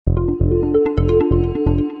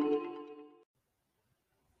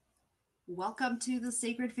welcome to the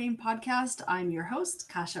Sacred Fame podcast. I'm your host,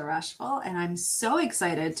 Kasha Rashfal, and I'm so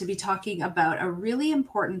excited to be talking about a really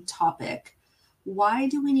important topic. Why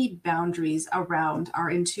do we need boundaries around our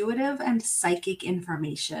intuitive and psychic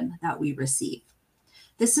information that we receive?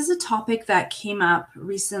 This is a topic that came up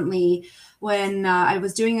recently when I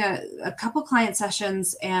was doing a couple client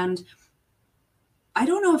sessions, and I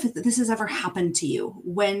don't know if this has ever happened to you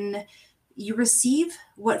when you receive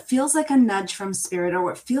what feels like a nudge from spirit or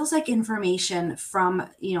what feels like information from,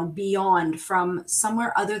 beyond, from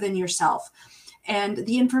somewhere other than yourself. And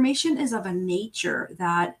the information is of a nature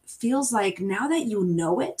that feels like, now that you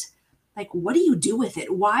know it, like, what do you do with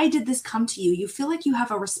it? Why did this come to you? You feel like you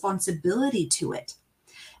have a responsibility to it.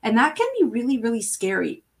 And that can be really, really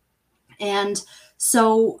scary. And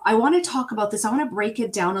so I want to talk about this. I want to break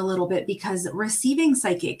it down a little bit, because receiving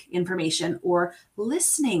psychic information or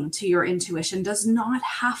listening to your intuition does not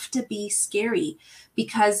have to be scary,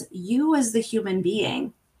 because you as the human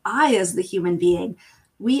being, I as the human being,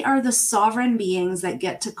 we are the sovereign beings that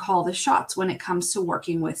get to call the shots when it comes to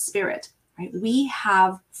working with spirit, right? We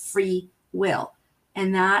have free will,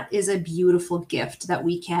 and that is a beautiful gift that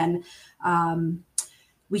we can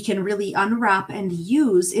really unwrap and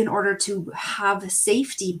use in order to have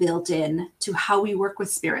safety built in to how we work with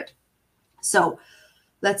spirit. So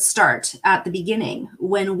let's start at the beginning.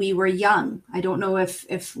 When we were young, I don't know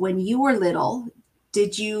if when you were little,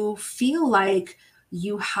 did you feel like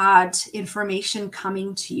you had information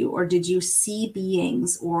coming to you, or did you see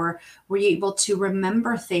beings, or were you able to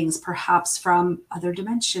remember things perhaps from other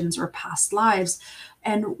dimensions or past lives?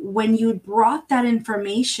 And when you brought that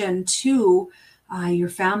information to your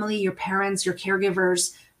family, your parents, your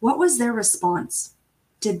caregivers, what was their response?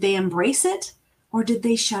 Did they embrace it, or did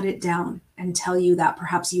they shut it down and tell you that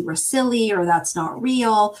perhaps you were silly or that's not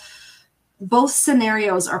real? Both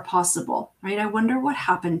scenarios are possible, right? I wonder what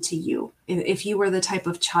happened to you if you were the type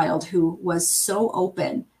of child who was so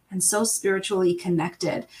open and so spiritually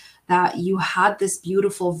connected that you had this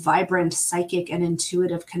beautiful, vibrant, psychic and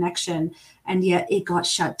intuitive connection, and yet it got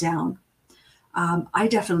shut down. I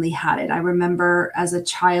definitely had it. I remember as a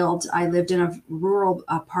child, I lived in a rural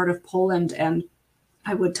part of Poland, and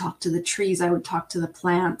I would talk to the trees, I would talk to the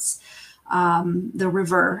plants, the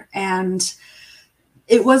river, and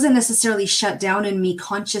it wasn't necessarily shut down in me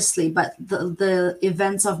consciously, but the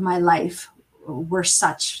events of my life were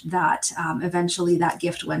such that eventually that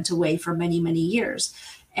gift went away for many, many years.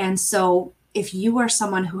 And so if you are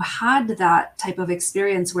someone who had that type of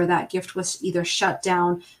experience where that gift was either shut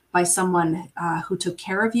down by someone who took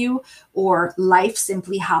care of you, or life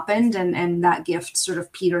simply happened and that gift sort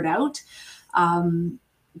of petered out,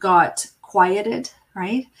 got quieted,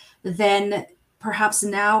 right? Then perhaps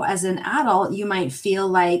now as an adult, you might feel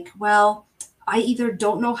like, well, I either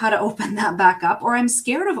don't know how to open that back up, or I'm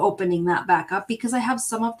scared of opening that back up because I have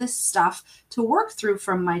some of this stuff to work through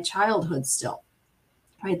from my childhood still,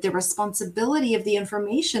 right? The responsibility of the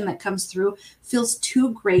information that comes through feels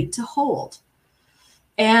too great to hold.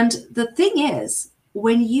 And the thing is,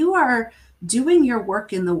 when you are doing your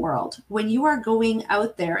work in the world, when you are going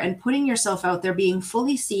out there and putting yourself out there, being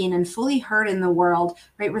fully seen and fully heard in the world,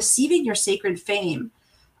 right, receiving your sacred fame,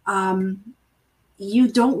 you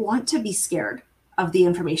don't want to be scared of the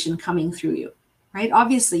information coming through you, right?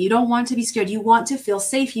 Obviously, you don't want to be scared. You want to feel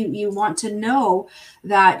safe. You want to know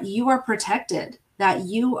that you are protected, that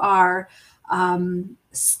you are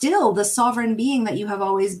still the sovereign being that you have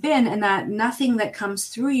always been, and that nothing that comes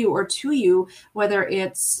through you or to you, whether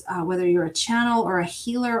you're a channel or a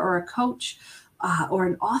healer or a coach or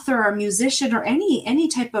an author or a musician or any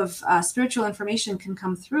type of spiritual information can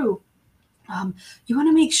come through. You want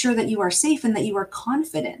to make sure that you are safe and that you are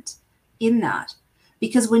confident in that,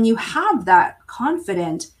 because when you have that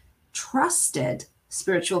confident, trusted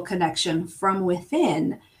spiritual connection from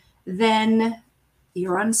within, then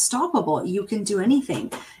you're unstoppable. You can do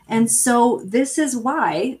anything. And so this is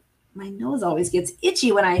why my nose always gets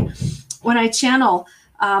itchy when I channel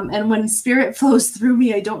and when spirit flows through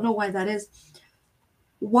me. I don't know why that is.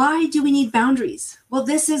 Why do we need boundaries? Well,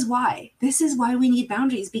 this is why. This is why we need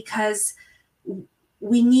boundaries, because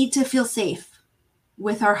we need to feel safe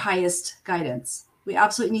with our highest guidance. We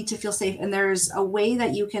absolutely need to feel safe. And there's a way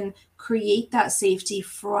that you can create that safety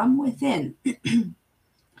from within.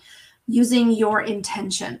 Using your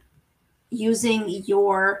intention, using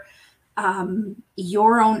your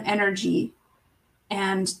own energy,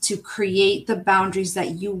 and to create the boundaries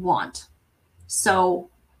that you want. So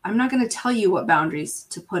I'm not going to tell you what boundaries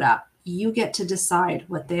to put up. You get to decide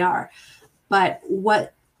what they are. But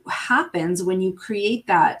what happens when you create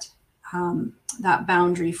that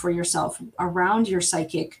boundary for yourself around your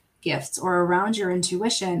psychic gifts or around your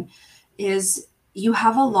intuition is you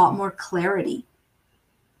have a lot more clarity,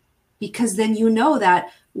 because then you know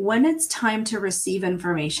that when it's time to receive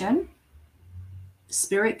information,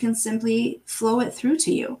 Spirit can simply flow it through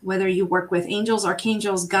to you, whether you work with angels,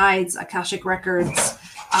 archangels, guides, Akashic records,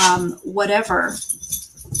 whatever.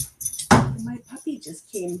 My puppy just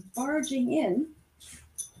came barging in.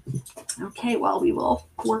 Okay, well, we will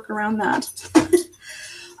work around that.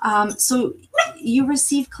 So you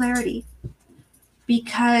receive clarity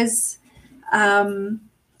because, oh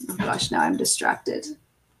gosh, now I'm distracted.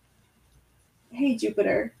 Hey,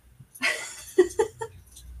 Jupiter.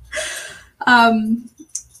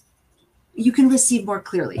 You can receive more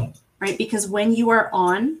clearly, right? Because when you are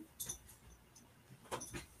on,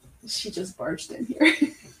 she just barged in here.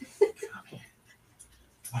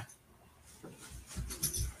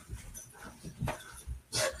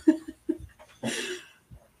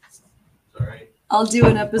 Sorry. I'll do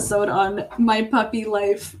an episode on my puppy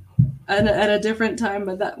life at a different time,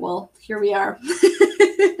 but that, well, here we are.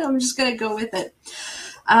 I'm just going to go with it.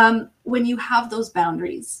 When you have those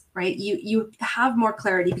boundaries, right, you have more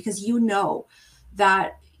clarity because you know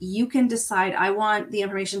that you can decide, I want the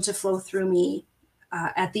information to flow through me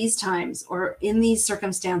at these times or in these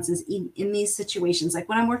circumstances, in these situations, like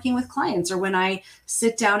when I'm working with clients or when I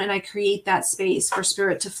sit down and I create that space for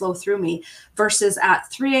Spirit to flow through me, versus at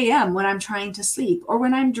 3 a.m. when I'm trying to sleep, or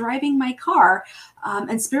when I'm driving my car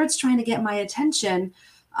and Spirit's trying to get my attention.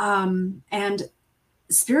 And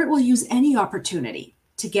Spirit will use any opportunity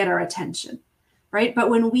to get our attention, right? But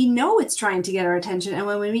when we know it's trying to get our attention, and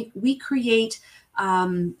when we create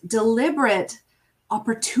deliberate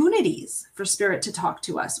opportunities for Spirit to talk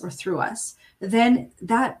to us or through us, then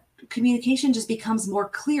that communication just becomes more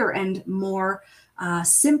clear and more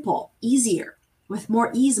simple, easier, with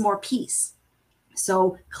more ease, more peace.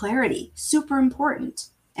 So clarity, super important.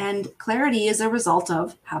 And clarity is a result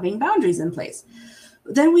of having boundaries in place.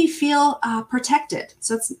 Then we feel protected.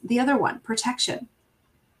 So it's the other one, protection.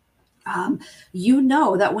 You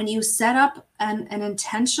know that when you set up an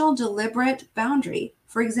intentional, deliberate boundary,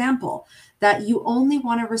 for example, that you only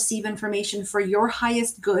want to receive information for your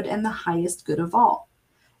highest good and the highest good of all,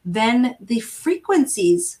 then the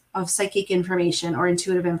frequencies of psychic information or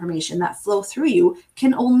intuitive information that flow through you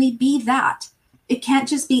can only be that. It can't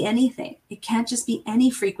just be anything. It can't just be any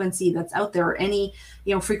frequency that's out there, or any,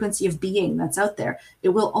 frequency of being that's out there. It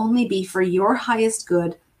will only be for your highest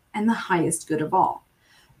good and the highest good of all.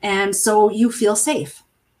 And so you feel safe.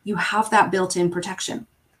 You have that built-in protection.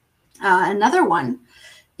 Another one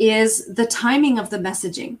is the timing of the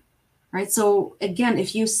messaging, right? So again,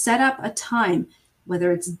 if you set up a time,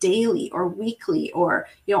 whether it's daily or weekly or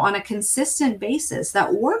on a consistent basis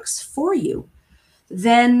that works for you,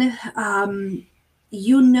 then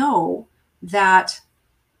you know that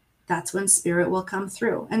that's when Spirit will come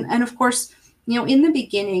through. And of course, in the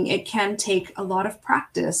beginning, it can take a lot of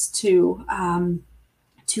practice to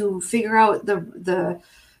figure out the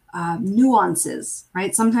nuances,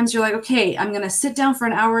 right? Sometimes you're like, okay, I'm going to sit down for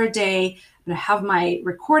an hour a day. I'm going to have my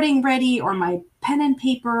recording ready, or my pen and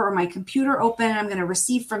paper, or my computer open, and I'm going to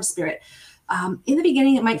receive from Spirit. In the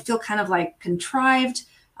beginning, it might feel kind of like contrived,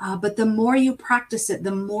 but the more you practice it,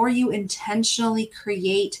 the more you intentionally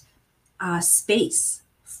create space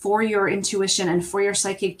for your intuition and for your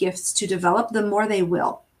psychic gifts to develop, the more they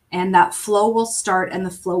will. And that flow will start, and the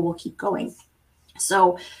flow will keep going.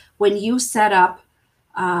 So when you set up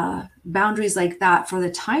boundaries like that for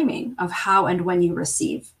the timing of how and when you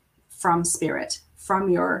receive from Spirit, from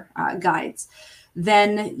your guides,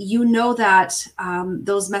 then you know that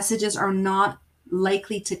those messages are not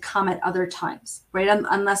likely to come at other times, right?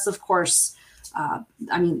 Unless, of course, I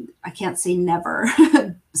can't say never.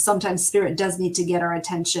 Sometimes Spirit does need to get our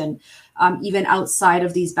attention, even outside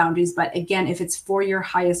of these boundaries. But again, if it's for your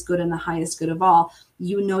highest good and the highest good of all,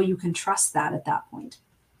 you can trust that at that point.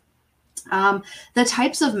 The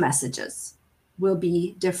types of messages will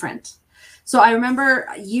be different. So I remember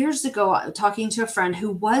years ago talking to a friend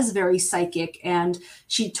who was very psychic, and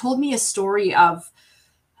she told me a story of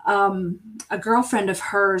a girlfriend of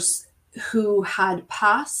hers who had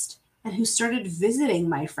passed and who started visiting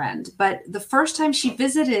my friend. But the first time she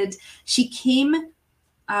visited, she came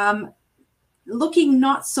looking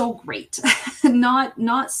not so great,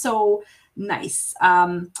 not so nice.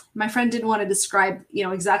 My friend didn't want to describe,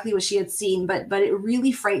 exactly what she had seen, but it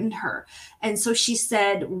really frightened her. And so she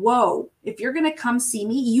said, whoa, if you're going to come see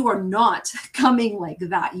me, you are not coming like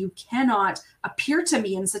that. You cannot appear to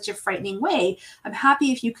me in such a frightening way. I'm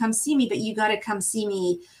happy if you come see me, but you got to come see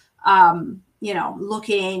me,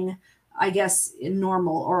 looking, I guess,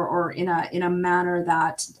 normal or in a manner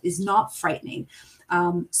that is not frightening.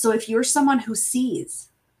 So if you're someone who sees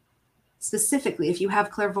specifically, if you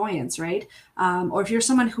have clairvoyance, right? Or if you're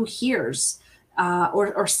someone who hears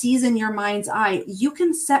or sees in your mind's eye, you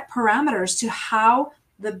can set parameters to how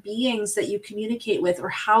the beings that you communicate with or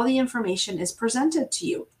how the information is presented to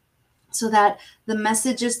you, so that the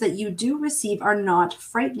messages that you do receive are not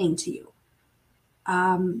frightening to you.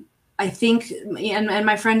 I think, and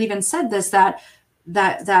my friend even said this,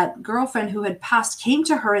 that girlfriend who had passed came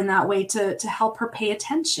to her in that way to help her pay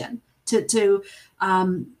attention, to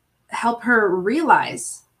help her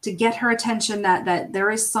realize, to get her attention that there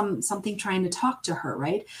is something trying to talk to her,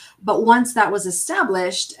 right? But once that was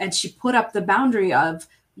established and she put up the boundary of,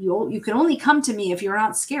 you can only come to me if you're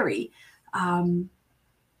not scary,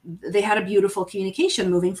 they had a beautiful communication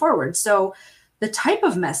moving forward. So the type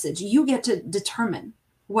of message, you get to determine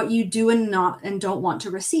what you do and don't want to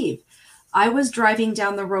receive. I was driving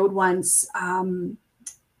down the road once,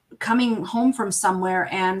 coming home from somewhere,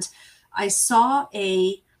 and I saw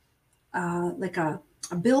a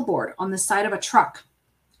billboard on the side of a truck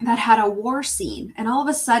that had a war scene. And all of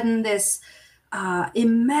a sudden this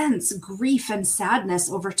immense grief and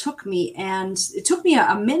sadness overtook me. And it took me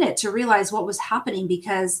a minute to realize what was happening,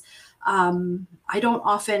 because I don't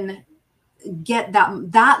often get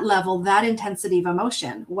that level, that intensity of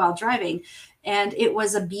emotion while driving. And it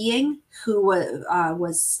was a being who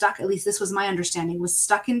was stuck, at least this was my understanding, was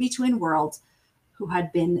stuck in between worlds, who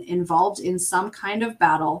had been involved in some kind of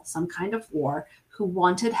battle, some kind of war, who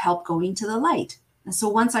wanted help going to the light. And so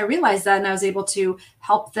once I realized that and I was able to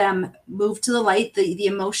help them move to the light, the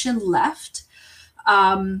emotion left,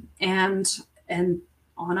 and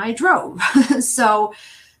on I drove. So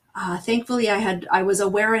thankfully I was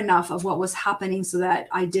aware enough of what was happening so that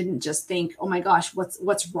I didn't just think, oh my gosh,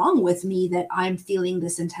 what's wrong with me that I'm feeling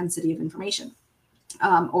this intensity of information,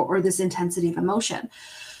 or this intensity of emotion.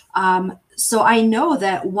 So I know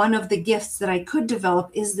that one of the gifts that I could develop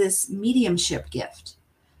is this mediumship gift,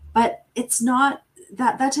 but it's not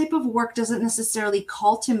that type of work doesn't necessarily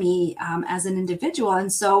call to me as an individual.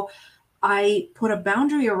 And so I put a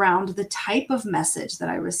boundary around the type of message that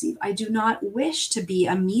I receive. I do not wish to be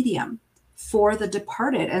a medium for the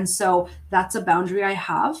departed. And so that's a boundary I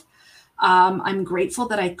have. I'm grateful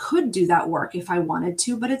that I could do that work if I wanted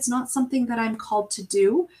to, but it's not something that I'm called to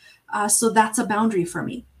do. So that's a boundary for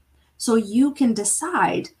me. So you can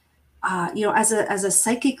decide, as a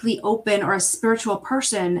psychically open or a spiritual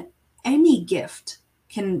person, any gift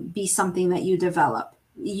can be something that you develop.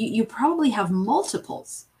 You probably have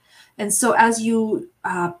multiples. And so as you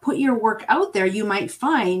put your work out there, you might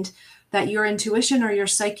find that your intuition or your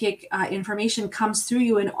psychic information comes through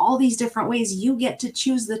you in all these different ways. You get to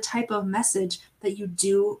choose the type of message that you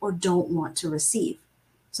do or don't want to receive.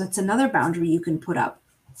 So that's another boundary you can put up.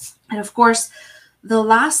 And of course, the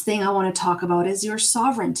last thing I want to talk about is your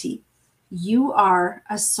sovereignty. You are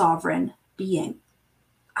a sovereign being,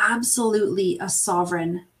 absolutely a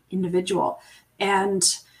sovereign individual. And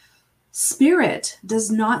spirit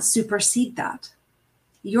does not supersede that.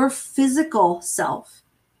 Your physical self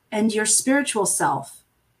and your spiritual self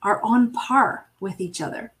are on par with each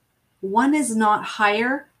other. One is not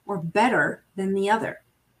higher or better than the other.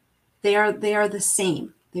 They are the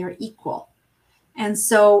same. They are equal. And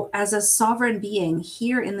so as a sovereign being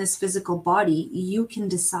here in this physical body, you can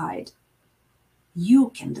decide. You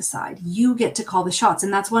can decide. You get to call the shots.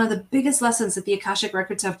 And that's one of the biggest lessons that the Akashic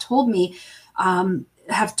Records have taught me,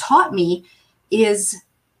 is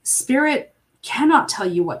spirit cannot tell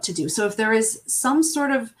you what to do. So if there is some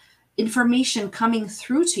sort of information coming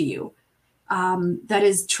through to you that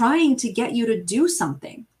is trying to get you to do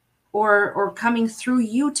something, or coming through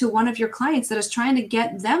you to one of your clients that is trying to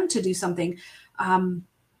get them to do something,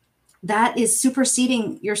 that is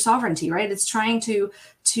superseding your sovereignty, right? It's trying to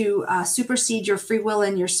supersede your free will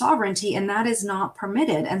and your sovereignty, and that is not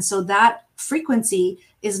permitted. And so that frequency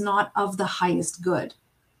is not of the highest good.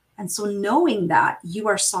 And so knowing that you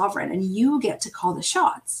are sovereign and you get to call the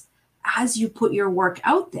shots as you put your work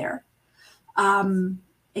out there,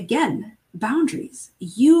 again, boundaries.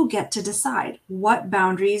 You get to decide what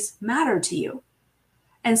boundaries matter to you.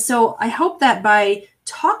 And so I hope that by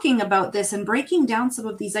talking about this and breaking down some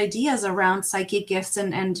of these ideas around psychic gifts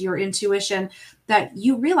and your intuition, that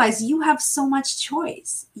you realize you have so much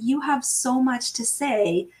choice. You have so much to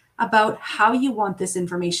say about how you want this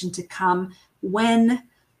information to come, when,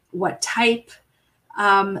 what type,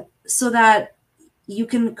 so that you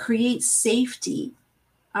can create safety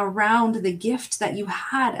around the gift that you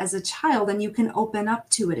had as a child, and you can open up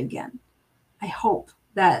to it again. I hope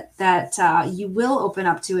that you will open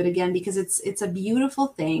up to it again, because it's a beautiful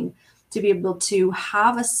thing. to be able to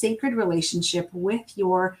have a sacred relationship with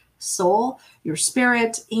your soul, your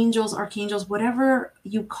spirit, angels, archangels, whatever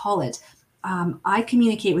you call it. I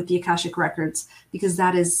communicate with the Akashic Records because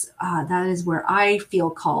that is where I feel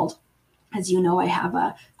called. As you know, I have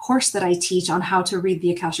a course that I teach on how to read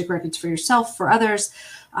the Akashic Records for yourself, for others.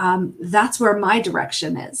 That's where my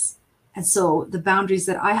direction is. And so the boundaries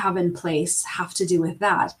that I have in place have to do with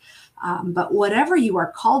that. But whatever you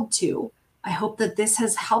are called to, I hope that this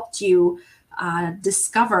has helped you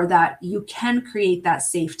discover that you can create that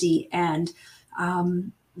safety. And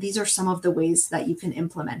these are some of the ways that you can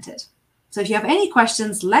implement it. So if you have any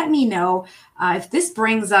questions, let me know. If this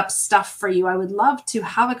brings up stuff for you, I would love to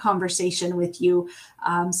have a conversation with you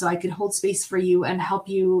so I can hold space for you and help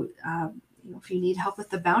you. If you need help with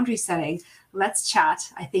the boundary setting, let's chat.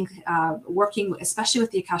 I think working, especially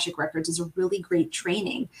with the Akashic Records, is a really great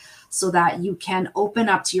training so that you can open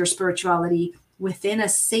up to your spirituality within a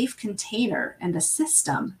safe container and a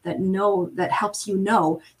system that helps you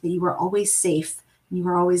know that you are always safe and you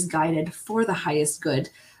are always guided for the highest good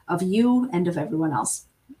of you and of everyone else.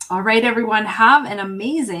 All right, everyone, have an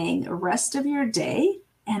amazing rest of your day,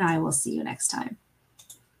 and I will see you next time.